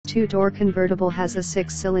two-door convertible has a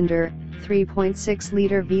 6-cylinder,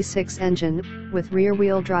 3.6-liter V6 engine, with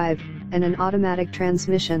rear-wheel drive, and an automatic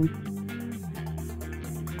transmission.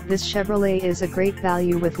 This Chevrolet is a great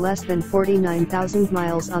value with less than 49,000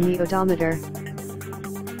 miles on the odometer.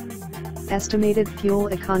 Estimated fuel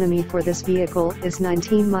economy for this vehicle is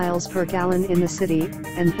 19 miles per gallon in the city,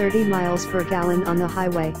 and 30 miles per gallon on the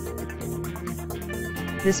highway.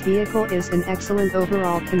 This vehicle is in excellent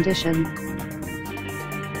overall condition.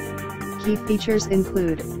 Key features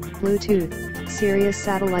include Bluetooth, Sirius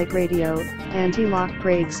satellite radio, anti-lock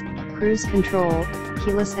brakes, cruise control,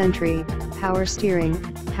 keyless entry, power steering,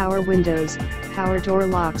 power windows, power door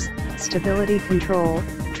locks, stability control,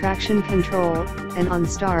 traction control, and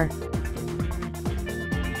OnStar.